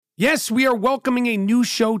Yes, we are welcoming a new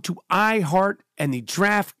show to iHeart and the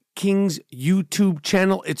DraftKings YouTube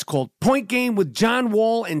channel. It's called Point Game with John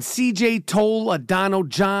Wall and CJ Toledano.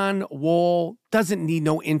 John Wall doesn't need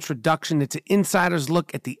no introduction. It's an insider's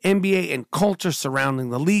look at the NBA and culture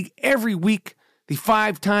surrounding the league. Every week, the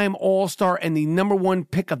five-time All-Star and the number one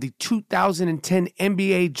pick of the 2010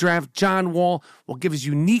 NBA Draft, John Wall, will give his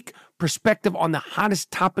unique perspective on the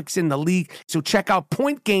hottest topics in the league. So check out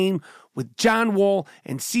Point Game with John Wall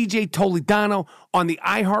and CJ Toledano on the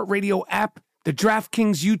iHeartRadio app, the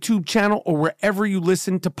DraftKings YouTube channel, or wherever you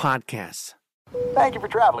listen to podcasts. Thank you for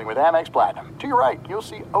traveling with Amex Platinum. To your right, you'll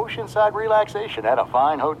see oceanside relaxation at a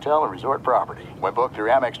fine hotel and resort property. When booked through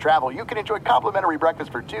Amex Travel, you can enjoy complimentary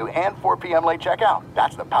breakfast for 2 and 4 p.m. late checkout.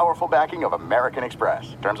 That's the powerful backing of American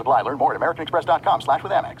Express. Terms apply. Learn more at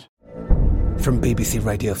americanexpress.com/withAmex. From BBC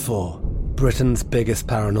Radio 4, Britain's biggest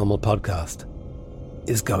paranormal podcast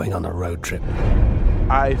is going on a road trip.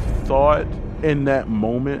 I thought in that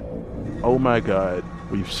moment, oh my God,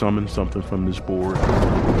 we've summoned something from this board.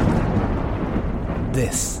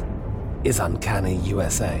 This is Uncanny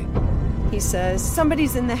USA. He says,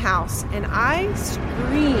 somebody's in the house, and I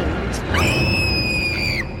screamed.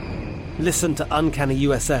 Listen to Uncanny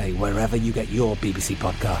USA wherever you get your BBC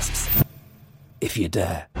podcasts, if you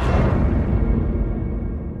dare.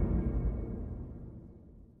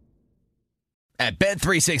 At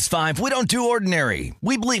Bet365, we don't do ordinary.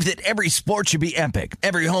 We believe that every sport should be epic.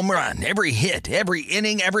 Every home run, every hit, every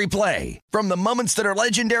inning, every play. From the moments that are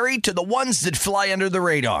legendary to the ones that fly under the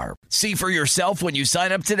radar. See for yourself when you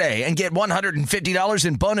sign up today and get $150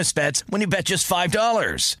 in bonus bets when you bet just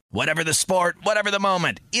 $5. Whatever the sport, whatever the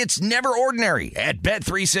moment, it's never ordinary at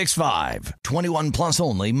Bet365. 21 plus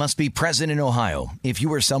only. Must be present in Ohio. If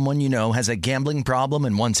you or someone you know has a gambling problem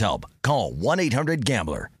and wants help, call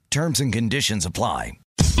 1-800-GAMBLER. Terms and conditions apply.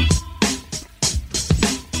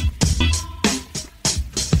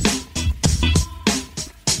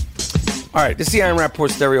 All right, this is the Iron Rapport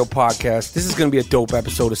Stereo Podcast. This is going to be a dope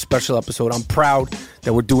episode, a special episode. I'm proud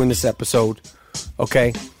that we're doing this episode,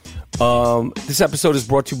 okay? This episode is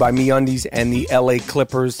brought to you by MeUndies and the LA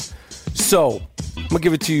Clippers. So, I'm going to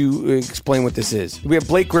give it to you, explain what this is. We have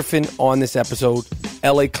Blake Griffin on this episode,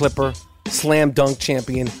 LA Clipper, slam dunk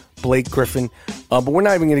champion, Blake Griffin. But we're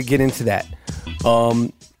not even going to get into that.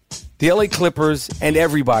 The LA Clippers and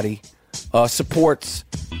everybody supports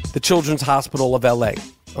the Children's Hospital of LA.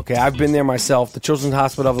 Okay, I've been there myself. The Children's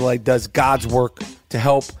Hospital of LA does God's work to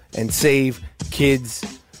help and save kids.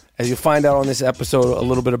 As you'll find out on this episode a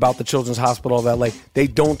little bit about the Children's Hospital of LA, they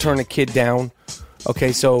don't turn a kid down.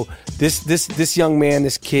 Okay, so this young man,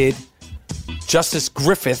 this kid, Justice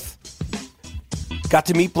Griffith, got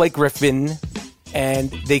to meet Blake Griffin,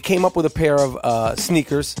 and they came up with a pair of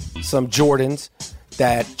sneakers, some Jordans,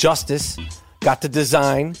 that Justice got to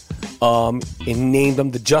design and named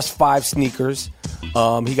them the Just 5 sneakers.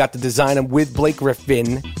 He got to design them with Blake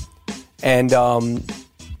Griffin, and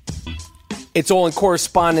it's all in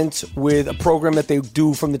correspondence with a program that they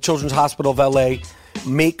do from the Children's Hospital of LA,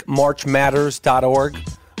 MakeMarchMatters.org.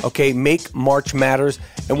 Okay, Make March Matters.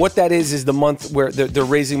 And what that is the month where they're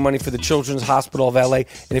raising money for the Children's Hospital of LA. And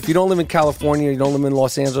if you don't live in California, you don't live in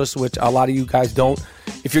Los Angeles, which a lot of you guys don't,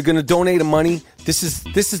 if you're going to donate money, this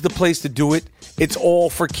is the place to do it. It's all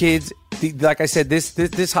for kids. Like I said,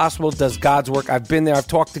 this hospital does God's work. I've been there. I've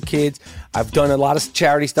talked to kids. I've done a lot of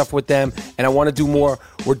charity stuff with them, and I want to do more.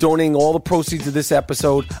 We're donating all the proceeds of this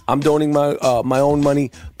episode. I'm donating my own money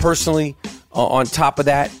personally on top of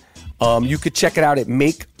that. You could check it out at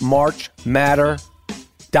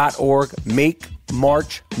MakeMarchMatter.org,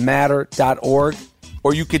 MakeMarchMatter.org,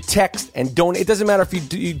 or you could text and donate. It doesn't matter if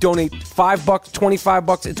you donate $5,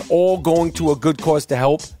 $25. It's all going to a good cause to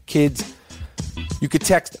help kids. You could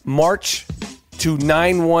text March to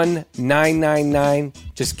 91999.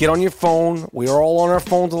 Just get on your phone. We are all on our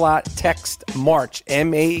phones a lot. Text March,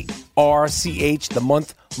 M-A-R-C-H, the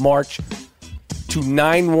month March, to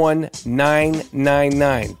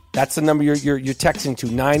 91999. That's the number you're texting to,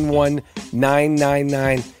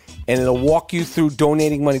 91999, and it'll walk you through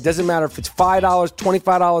donating money. It doesn't matter if it's $5, $25,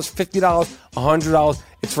 $50, $100.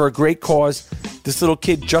 It's for a great cause. This little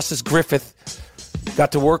kid, Justice Griffith,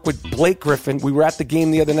 got to work with Blake Griffin. We were at the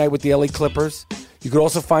game the other night with the LA Clippers. You could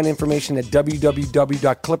also find information at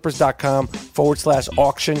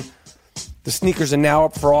www.clippers.com/auction. The sneakers are now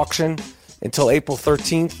up for auction until April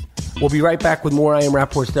 13th. We'll be right back with more I Am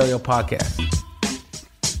Rapport Stereo podcast.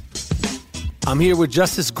 I'm here with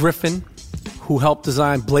Justice Griffin, who helped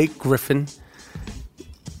design Blake Griffin,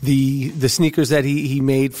 the sneakers that he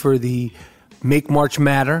made for the Make March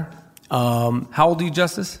Matter. How old are you,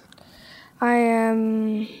 Justice?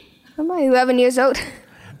 I'm 11 years old.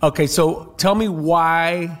 Okay, so tell me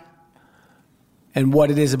why and what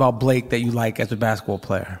it is about Blake that you like as a basketball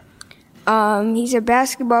player. He's a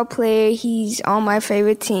basketball player. He's on my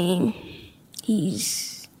favorite team.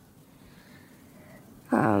 He's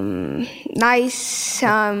nice.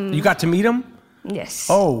 You got to meet him? Yes.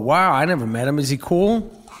 Oh, wow. I never met him. Is he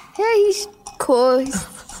cool? Yeah, he's cool.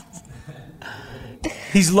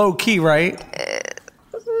 He's low-key, right?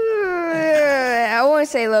 I won't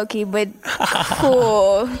say low-key, but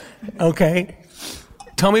cool. Okay.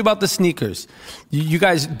 Tell me about the sneakers. You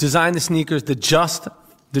guys designed the sneakers, the Just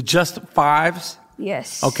 5s?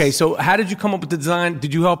 Yes. Okay, so how did you come up with the design?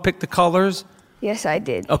 Did you help pick the colors? Yes, I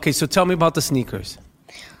did. Okay, so tell me about the sneakers.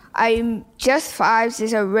 Just 5s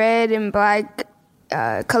is a red and black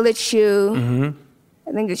colored shoe. Mm-hmm.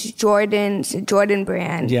 I think it's Jordan. It's a Jordan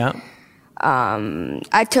brand. Yeah.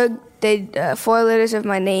 I took the 4 letters of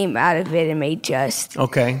my name out of it and made Just.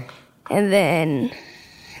 Okay. And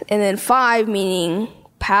then 5 meaning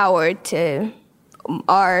power to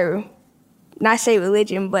our, not say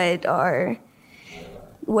religion, but our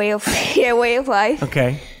way of life.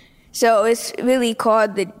 Okay. So it's really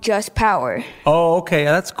called the Just Power. Oh, okay,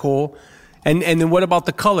 that's cool. And then what about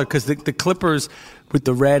the color? Because the Clippers with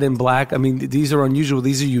the red and black, I mean, these are unusual.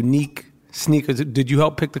 These are unique sneakers. Did you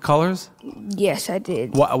help pick the colors? Yes, I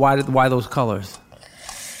did. Why those colors?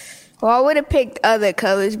 Well, I would have picked other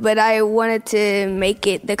colors, but I wanted to make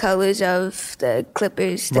it the colors of the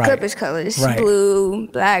Clippers. The Clippers colors. Right. Blue,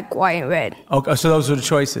 black, white, and red. Okay, so those are the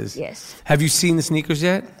choices? Yes. Have you seen the sneakers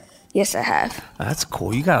yet? Yes, I have. That's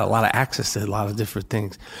cool. You got a lot of access to a lot of different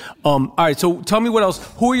things. All right, so tell me what else.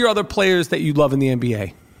 Who are your other players that you love in the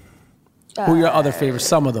NBA? Who are your other favorites?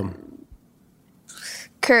 Some of them.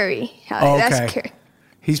 Curry. Oh, okay. That's Curry.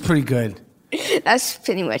 He's pretty good. That's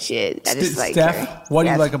pretty much it. I just like Steph, Curry. what do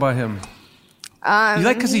you like about him? You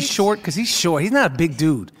like because he's short? Because he's short. He's not a big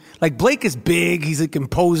dude. Like Blake is big. He's like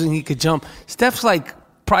imposing. He could jump. Steph's like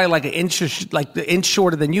probably like an inch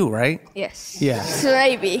shorter than you, right? Yes. Yeah.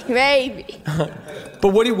 Maybe. But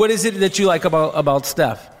what is it that you like about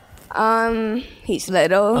Steph? He's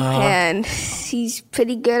little and he's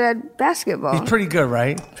pretty good at basketball. He's pretty good,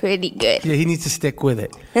 right? Pretty good. Yeah, he needs to stick with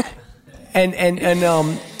it.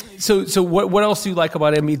 So what else do you like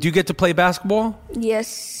about him? Do you get to play basketball?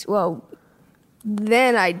 Yes. Well,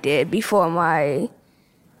 then I did before my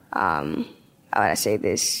how would I say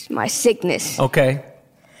this? My sickness. Okay.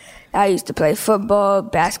 I used to play football,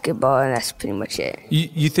 basketball, and that's pretty much it.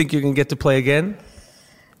 You think you're gonna get to play again?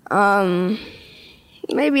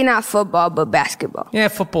 Maybe not football, but basketball. Yeah,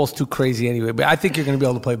 football's too crazy anyway, but I think you're going to be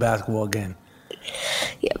able to play basketball again.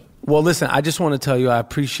 Yep. Well, listen, I just want to tell you I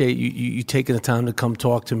appreciate you taking the time to come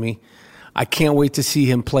talk to me. I can't wait to see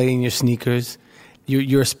him play in your sneakers.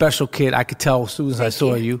 You're a special kid. I could tell as soon as I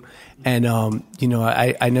saw you. And,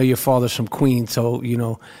 I know your father's from Queens, so,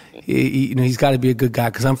 he's got to be a good guy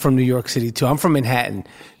because I'm from New York City, too. I'm from Manhattan.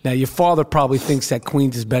 Now, your father probably thinks that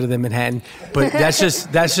Queens is better than Manhattan, but that's just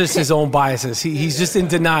his own biases. He's just in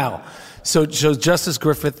denial. So Justice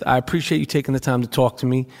Griffith, I appreciate you taking the time to talk to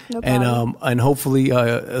me. No problem. And hopefully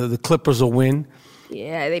the Clippers will win.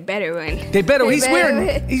 Yeah, they better win. They better.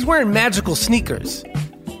 He's wearing magical sneakers.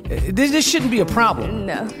 This shouldn't be a problem.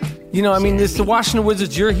 No. This the Washington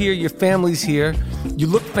Wizards. You're here. Your family's here. You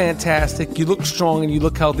look fantastic. You look strong and you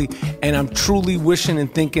look healthy. And I'm truly wishing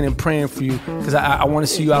and thinking and praying for you because I want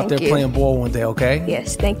to see you out there playing ball one day, okay?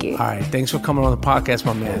 Yes, thank you. All right. Thanks for coming on the podcast,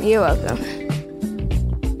 my man. You're welcome.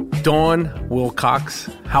 Dawn Wilcox,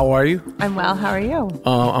 how are you? I'm well. How are you?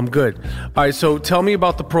 I'm good. All right. So tell me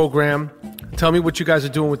about the program. Tell me what you guys are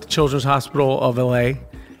doing with the Children's Hospital of LA.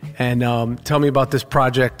 And tell me about this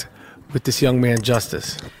project with this young man,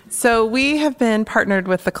 Justice. So we have been partnered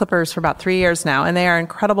with the Clippers for about 3 years now, and they are an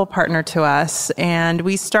incredible partner to us. And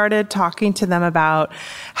we started talking to them about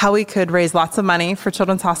how we could raise lots of money for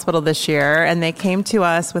Children's Hospital this year. And they came to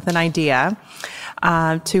us with an idea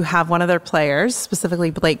to have one of their players,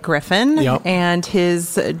 specifically Blake Griffin, and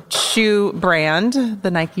his shoe brand,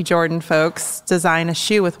 the Nike Jordan folks, design a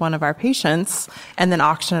shoe with one of our patients and then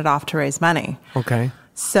auction it off to raise money. Okay.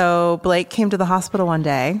 So Blake came to the hospital one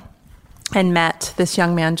day and met this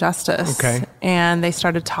young man, Justice. Okay. And they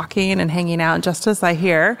started talking and hanging out. And Justice, I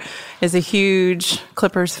hear, is a huge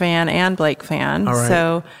Clippers fan and Blake fan. All right.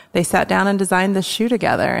 So they sat down and designed this shoe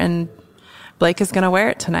together. And Blake is going to wear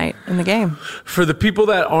it tonight in the game. For the people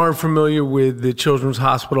that aren't familiar with the Children's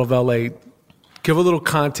Hospital of LA, give a little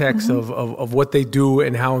context of what they do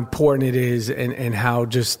and how important it is and how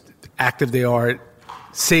just active they are at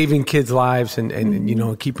saving kids' lives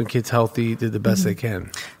and keeping kids healthy the best they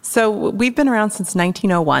can. So we've been around since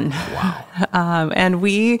 1901. Wow. And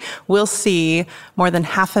we will see more than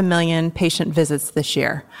 500,000 patient visits this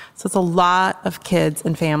year. So it's a lot of kids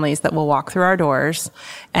and families that will walk through our doors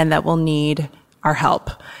and that will need our help.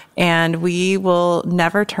 And we will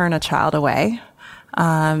never turn a child away.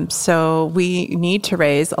 So we need to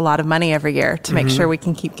raise a lot of money every year to make sure we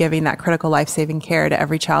can keep giving that critical life-saving care to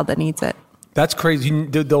every child that needs it. That's crazy.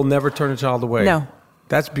 They'll never turn a child away. No.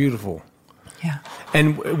 That's beautiful. Yeah.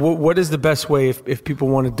 And what is the best way if people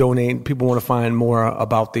want to donate, people want to find more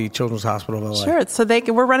about the Children's Hospital of LA? Sure. So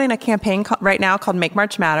we're running a campaign right now called Make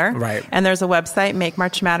March Matter. Right. And there's a website,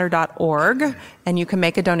 makemarchmatter.org, and you can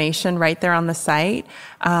make a donation right there on the site.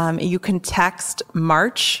 You can text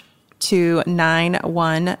March to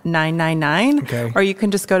 91999, okay. Or you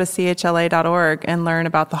can just go to chla.org and learn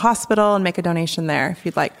about the hospital and make a donation there if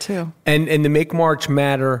you'd like to. And the Make March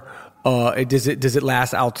Matter, does it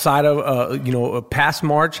last outside of past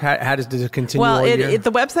March? How does it continue? Well, all year?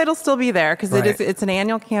 The website will still be there because Right. it's an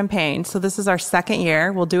annual campaign. So this is our second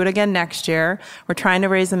year. We'll do it again next year. We're trying to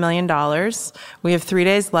raise $1 million. We have 3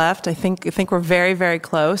 days left. I think we're very, very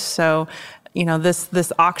close. So,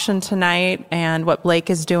 this auction tonight and what Blake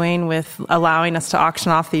is doing with allowing us to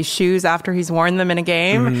auction off these shoes after he's worn them in a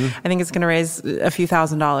game, I think it's going to raise a few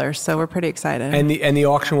 $1,000s. So we're pretty excited. And the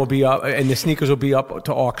auction will be up, and the sneakers will be up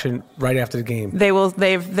to auction right after the game. They will.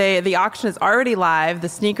 The auction is already live. The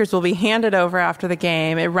sneakers will be handed over after the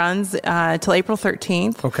game. It runs till April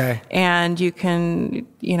 13th. Okay. And you can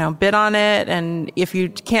bid on it. And if you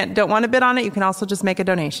don't want to bid on it, you can also just make a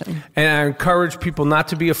donation. And I encourage people not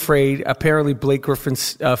to be afraid. Apparently, Blake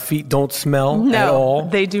Griffin's feet don't smell at all. No,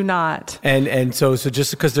 they do not. And so just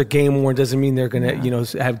because they're game worn doesn't mean they're gonna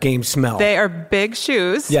have game smell. They are big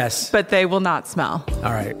shoes. Yes, but they will not smell.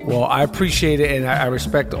 All right. Well, I appreciate it, and I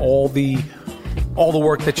respect all the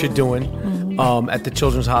work that you're doing at the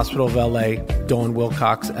Children's Hospital of LA, Dawn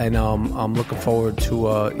Wilcox, and I'm looking forward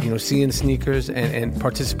to seeing sneakers and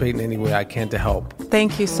participating any way I can to help.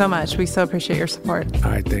 Thank you so much. We so appreciate your support. All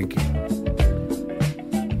right, thank you.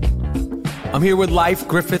 I'm here with Life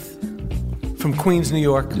Griffith from Queens, New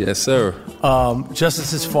York. Yes, sir.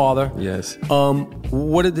 Justice's father. Yes.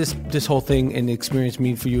 What did this whole thing and the experience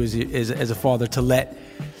mean for you as a father to let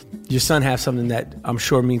your son have something that I'm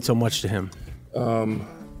sure means so much to him?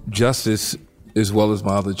 Justice, as well as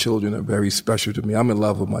my other children, are very special to me. I'm in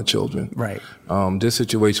love with my children. Right. This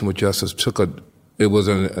situation with Justice it was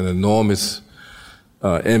an enormous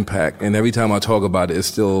impact, and every time I talk about it, it's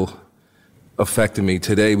still affecting me.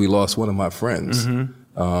 Today, we lost one of my friends,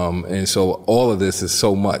 and so all of this is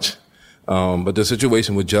so much. But the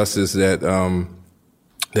situation with Justice that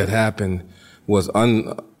happened was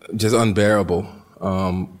just unbearable.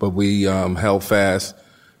 But we held fast.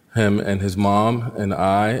 Him and his mom and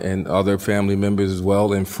I and other family members as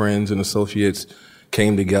well, and friends and associates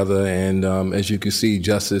came together. And as you can see,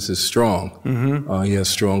 Justice is strong. He has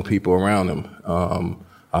strong people around him.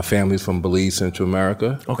 Our family's from Belize, Central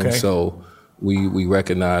America. Okay. And so we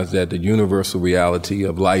recognize that the universal reality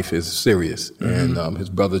of life is serious. And his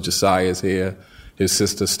brother Josiah is here. His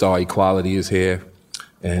sister Star Equality is here.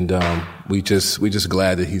 And we just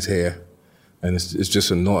glad that he's here. And it's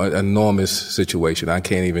just an enormous situation. I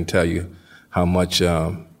can't even tell you how much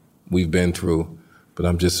we've been through, but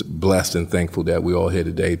I'm just blessed and thankful that we're all here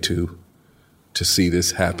today to see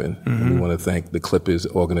this happen. And we want to thank the Clippers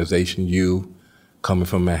organization, you coming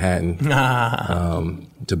from Manhattan,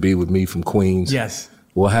 to be with me from Queens. Yes.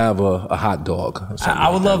 We'll have a hot dog.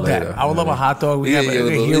 I would love that. I would love a hot dog. We have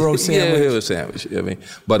a hero sandwich. Yeah, hero sandwich. I mean,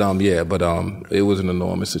 but it was an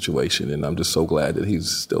enormous situation, and I'm just so glad that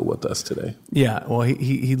he's still with us today. Yeah, well,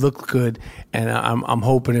 he looked good, and I'm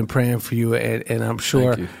hoping and praying for you, and I'm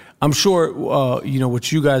sure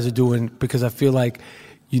what you guys are doing, because I feel like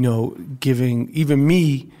giving even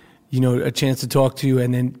me a chance to talk to you,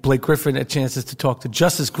 and then Blake Griffin a chance to talk to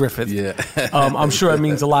Justice Griffith. Yeah. I'm sure it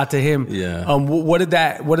means a lot to him. Yeah. What did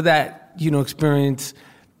that experience,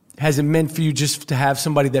 has it meant for you just to have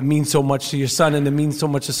somebody that means so much to your son and that means so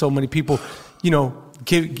much to so many people,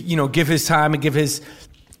 give his time and give his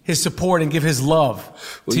support and give his love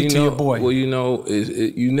to your boy? Well, you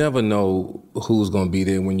never know who's going to be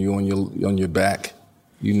there when you're on your back.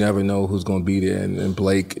 You never know who's going to be there, and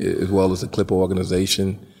Blake, as well as the Clipper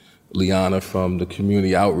organization, Liana from the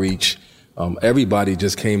community outreach, everybody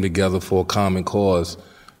just came together for a common cause.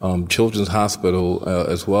 Children's Hospital,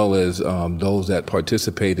 as well as those that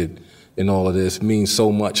participated in all of this, means so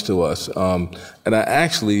much to us. And I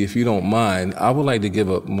actually, if you don't mind, I would like to give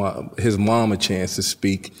his mom a chance to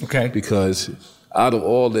speak. Okay. Because out of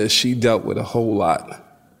all this, she dealt with a whole lot.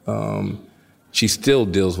 She still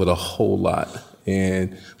deals with a whole lot.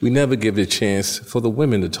 And we never give the chance for the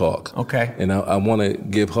women to talk. Okay. And I want to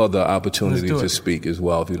give her the opportunity Let's do to it. speak as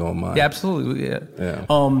well, if you don't mind. Yeah, absolutely. Yeah.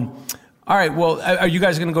 All right. Well, are you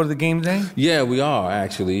guys going to go to the game today? Yeah, we are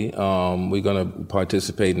actually. We're going to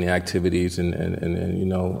participate in the activities and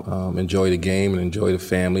enjoy the game and enjoy the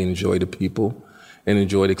family and enjoy the people and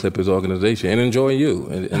enjoy the Clippers organization and enjoy you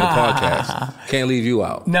and the podcast. Can't leave you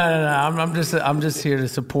out. No. I'm just here to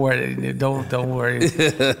support it. Don't worry.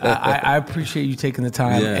 I appreciate you taking the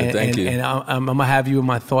time. Yeah, thank you. And I'm gonna have you in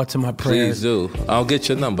my thoughts and my prayers. Please do. I'll get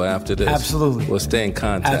your number after this. Absolutely. We'll stay in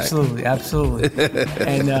contact. Absolutely.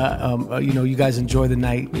 And you guys enjoy the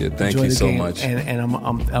night. Yeah, thank enjoy you the so game. much. And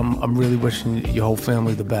I'm really wishing your whole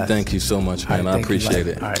family the best. Thank you so much, man. All right, I appreciate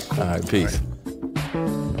it. All right, cool. All right, peace.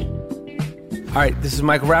 All right, this is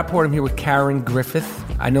Michael Rappaport. I'm here with Karen Griffith.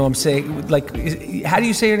 I know I'm saying, how do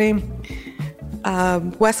you say your name?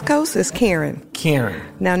 West Coast is Karen. Karen.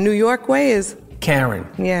 Now, New York way is... Karen.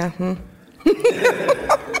 Yeah.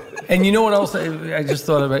 And you know what else I just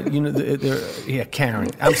thought about? Karen.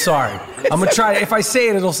 I'm sorry. I'm going to try. If I say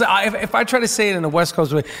it, it'll say... If I try to say it in the West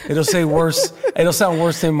Coast way, it'll say worse. It'll sound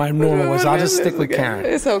worse than my normal way, so I'll just stick with Karen.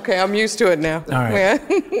 It's okay. I'm used to it now. All right.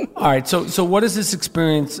 Yeah. All right. So what is this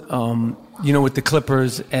experience... with the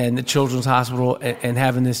Clippers and the Children's Hospital and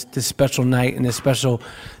having this special night and this special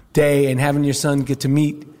day and having your son get to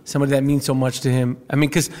meet somebody that means so much to him. I mean,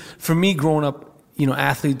 because for me growing up,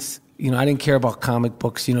 athletes, I didn't care about comic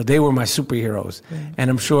books. They were my superheroes. Right. And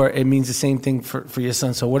I'm sure it means the same thing for your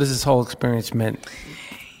son. So what has this whole experience meant?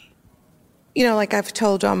 Like I've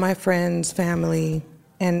told all my friends, family,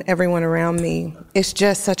 and everyone around me, it's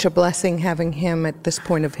just such a blessing having him at this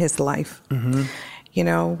point of his life. Mm-hmm.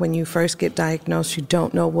 When you first get diagnosed, you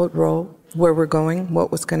don't know where we're going, what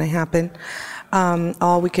was going to happen.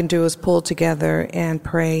 All we can do is pull together and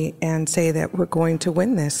pray and say that we're going to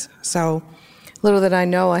win this. So little that I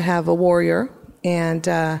know, I have a warrior, and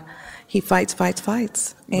he fights.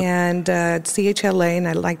 And CHLA, and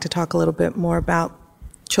I'd like to talk a little bit more about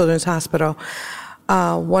Children's Hospital.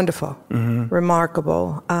 Wonderful,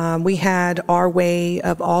 remarkable. We had our way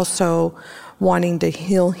of also wanting to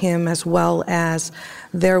heal him as well as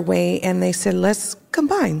their way, and they said, let's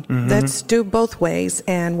combine. Let's do both ways,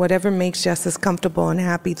 and whatever makes Justice comfortable and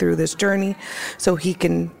happy through this journey so he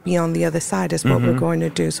can be on the other side is what we're going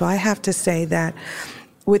to do. So I have to say that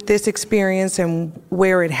with this experience and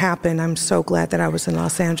where it happened, I'm so glad that I was in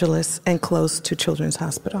Los Angeles and close to Children's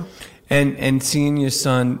Hospital. And seeing your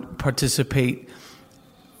son participate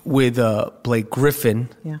with Blake Griffin,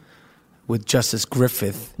 with Justice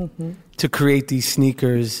Griffith, to create these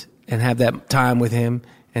sneakers and have that time with him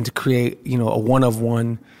and to create, a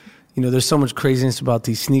one-of-one. There's so much craziness about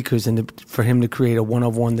these sneakers, and for him to create a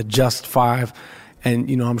one-of-one, the Just 5, and,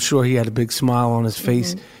 I'm sure he had a big smile on his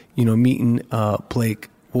face, meeting Blake.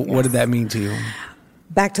 What did that mean to you?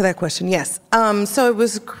 Back to that question, yes. So it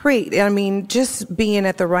was great. I mean, just being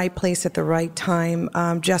at the right place at the right time.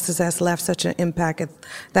 Justice has left such an impact at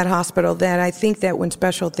that hospital that I think that when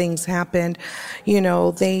special things happened,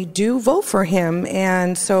 they do vote for him.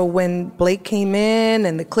 And so when Blake came in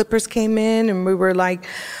and the Clippers came in, and we were like,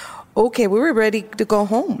 okay, we were ready to go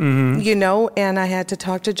home, and I had to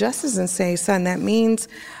talk to Justice and say, son, that means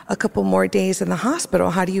a couple more days in the hospital.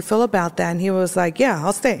 How do you feel about that? And he was like, yeah,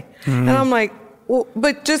 I'll stay. And I'm like, well,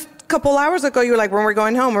 but just a couple hours ago, you were like, when we're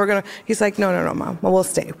going home, he's like, no, Mom, we'll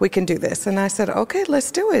stay. We can do this. And I said, okay,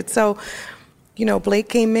 let's do it. So, Blake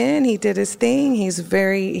came in, he did his thing.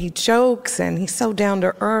 He jokes, and he's so down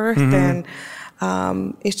to earth. And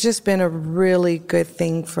it's just been a really good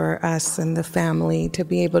thing for us and the family to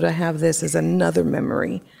be able to have this as another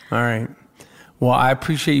memory. All right. Well, I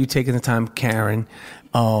appreciate you taking the time, Karen.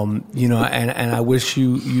 And I wish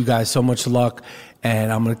you guys so much luck.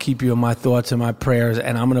 And I'm going to keep you in my thoughts and my prayers.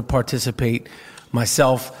 And I'm going to participate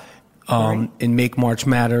myself in Make March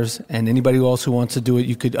Matters. And anybody else who wants to do it,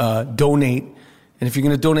 you could donate. And if you're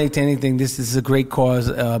going to donate to anything, this is a great cause.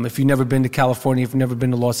 If you've never been to California, if you've never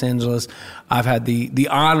been to Los Angeles, I've had the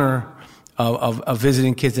honor of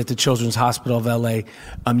visiting kids at the Children's Hospital of LA.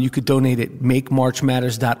 You could donate at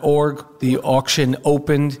makemarchmatters.org. The auction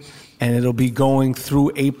opened, and it'll be going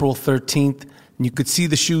through April 13th. And you could see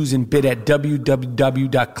the shoes and bid at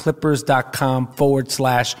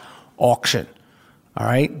www.clippers.com/auction. All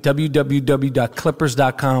right?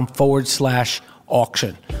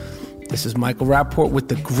 www.clippers.com/auction. This is Michael Rappaport with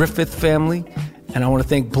the Griffith family. And I want to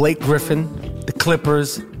thank Blake Griffin, the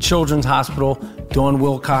Clippers, Children's Hospital, Dawn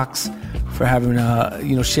Wilcox for having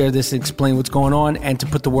share this and explain what's going on, and to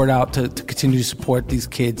put the word out to continue to support these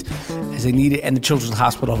kids as they need it, and the Children's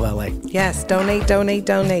Hospital of LA. Yes, donate.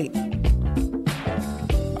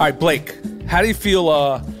 All right, Blake, How do you feel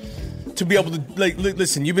to be able to, like,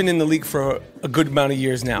 listen, you've been in the league for a good amount of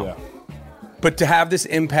years now. Yeah. But to have this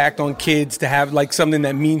impact on kids, to have, like, something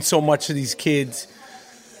that means so much to these kids,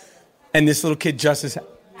 and this little kid, Justice,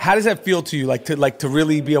 how does that feel to you, like to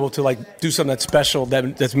really be able to, like, do something that's special,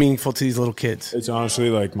 that's meaningful to these little kids? It's honestly,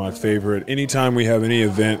 like, my favorite. Anytime we have any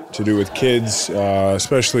event to do with kids,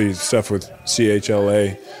 especially stuff with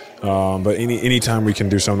CHLA, but anytime we can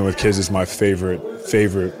do something with kids is my favorite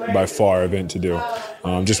by far event to do.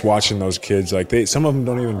 Just watching those kids, like, some of them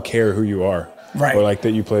don't even care who you are. Right. Or, like,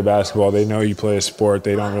 that you play basketball. They know you play a sport.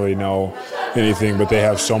 They don't really know anything, but they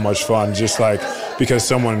have so much fun, just like because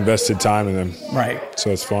someone invested time in them. Right.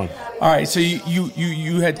 So it's fun. All right. So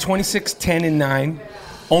you had 26, 10, and 9,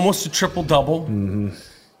 almost a triple-double. Mm-hmm.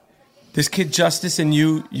 This kid, Justice, and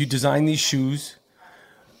you designed these shoes.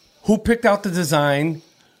 Who picked out the design?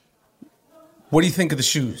 What do you think of the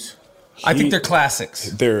shoes? I think they're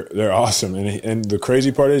classics. They're awesome, and the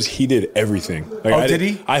crazy part is he did everything. Like, did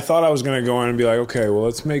he? I thought I was gonna go in and be like, okay, well,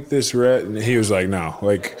 let's make this red, and he was like, no,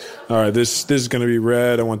 like, all right, this is gonna be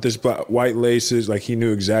red. I want this white laces. Like, he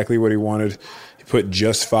knew exactly what he wanted. He put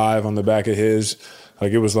just 5 on the back of his.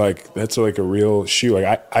 Like, it was like, that's like a real shoe.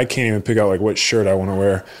 Like, I can't even pick out like what shirt I want to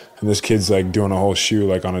wear. And this kid's like doing a whole shoe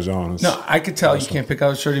like on his own. No, I could tell awesome. You can't pick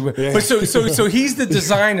out a shirt. Yeah. But so he's the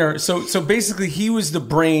designer. So basically he was the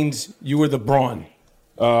brains. You were the brawn.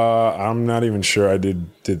 I'm not even sure I did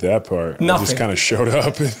that part. Nothing. I just kind of showed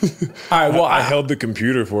up. All right. Well, I held the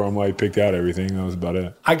computer for him while he picked out everything. That was about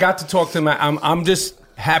it. I got to talk to him. I'm just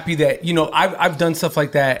happy that, you know, I've done stuff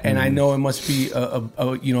like that, and I know it must be a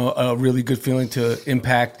really good feeling to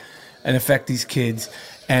impact and affect these kids.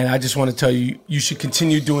 And I just want to tell you, you should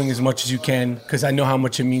continue doing as much as you can, because I know how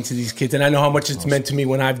much it means to these kids, and I know how much it's meant to me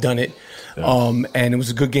when I've done it. Yeah. And it was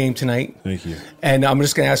a good game tonight. Thank you. And I'm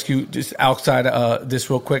just going to ask you, just outside this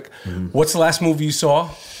real quick, what's the last movie you saw?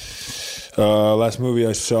 Last movie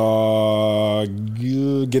I saw,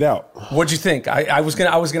 Get Out. What'd you think? I was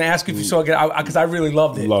gonna ask you if you saw Get Out, because I really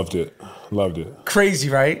loved it. Loved it. Crazy,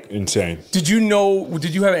 right? Insane. Did you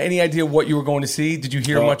have any idea what you were going to see? Did you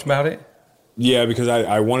hear much about it? Yeah, because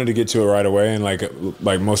I wanted to get to it right away, and like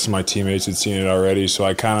most of my teammates had seen it already, so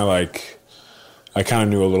I kind of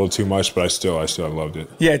knew a little too much, but I still loved it.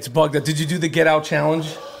 Yeah, it's bugged up. Did you do the Get Out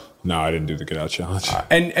challenge? No, I didn't do the Get Out challenge.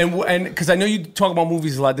 And because I know you talk about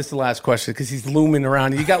movies a lot. This is the last question, because he's looming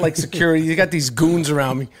around. You got like security. You got these goons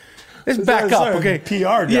around me. Let's back up, okay? PR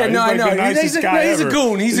guy. Yeah, no, I know. He's a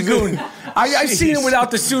goon. He's a goon. I've seen him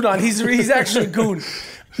without the suit on. He's actually a goon.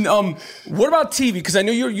 What about TV? Because I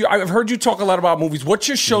know I've heard you talk a lot about movies. What's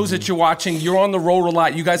your shows that you're watching? You're on the road a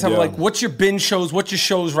lot. You guys have what's your binge shows? What's your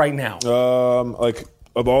shows right now? Like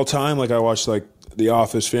of all time, like I watch like The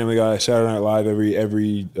Office, Family Guy, Saturday Night Live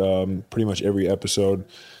every pretty much every episode.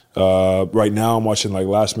 Right now, I'm watching like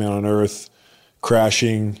Last Man on Earth,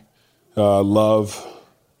 Crashing, Love.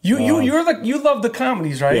 You love the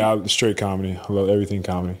comedies, right? Yeah, straight comedy. I love everything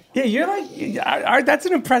comedy. Yeah, you're like, that's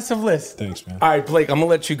an impressive list. Thanks, man. All right, Blake, I'm gonna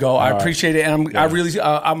let you go. I appreciate it, and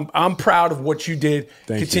I'm proud of what you did.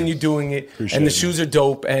 Continue doing it, and the shoes are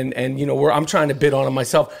dope, and you know I'm trying to bid on them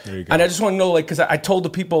myself. There you go. And I just want to know, like, because I told the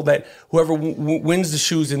people that whoever wins the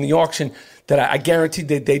shoes in the auction, that I guarantee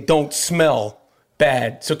that they don't smell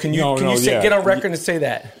bad. So can you get on record and say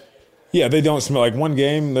that? Yeah, they don't smell. Like one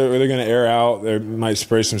game, they're going to air out. They might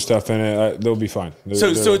spray some stuff in it. They'll be fine. So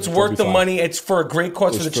it's worth the money. It's for a great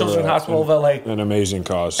cause for the Children's Hospital of LA. An amazing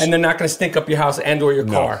cause. And they're not going to stink up your house and or your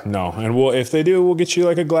car. No. And if they do, we'll get you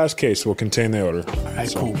like a glass case. We'll contain the odor. All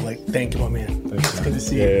right, cool, Blake. Thank you, my man. Thanks, it's good to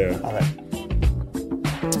see you. Yeah. All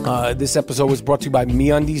right. This episode was brought to you by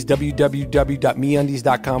MeUndies,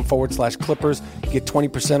 www.meundies.com/Clippers. You get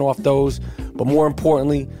 20% off those. But more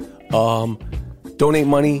importantly, donate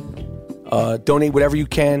money. Donate whatever you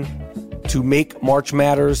can to Make March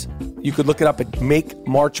Matters. You could look it up at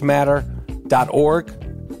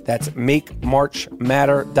makemarchmatter.org. That's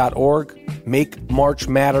makemarchmatter.org.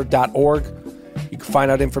 Makemarchmatter.org. You can find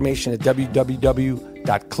out information at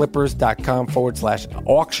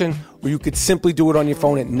www.clippers.com/auction, or you could simply do it on your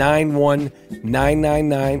phone at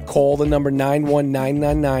 91999. Call the number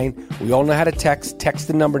 91999. We all know how to text. Text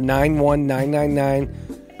the number 91999.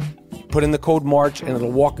 Put in the code MARCH, and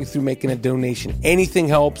it'll walk you through making a donation. Anything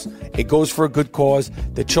helps. It goes for a good cause.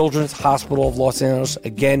 The Children's Hospital of Los Angeles,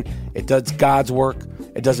 again, it does God's work.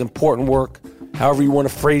 It does important work. However you want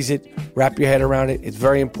to phrase it, wrap your head around it. It's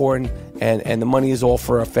very important, and the money is all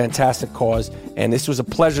for a fantastic cause. And this was a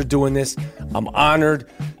pleasure doing this. I'm honored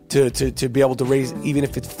to be able to raise, even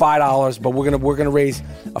if it's $5, but we're gonna raise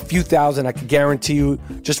a few thousand. I can guarantee you,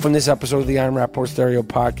 just from this episode of the Ian Rappaport Stereo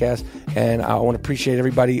podcast. And I want to appreciate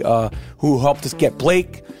everybody who helped us get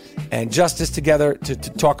Blake and Justice together to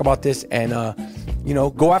talk about this. And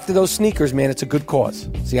go after those sneakers, man. It's a good cause.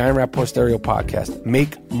 It's the Ian Rappaport Stereo podcast.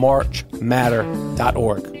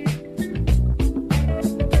 MakeMarchMatter.org.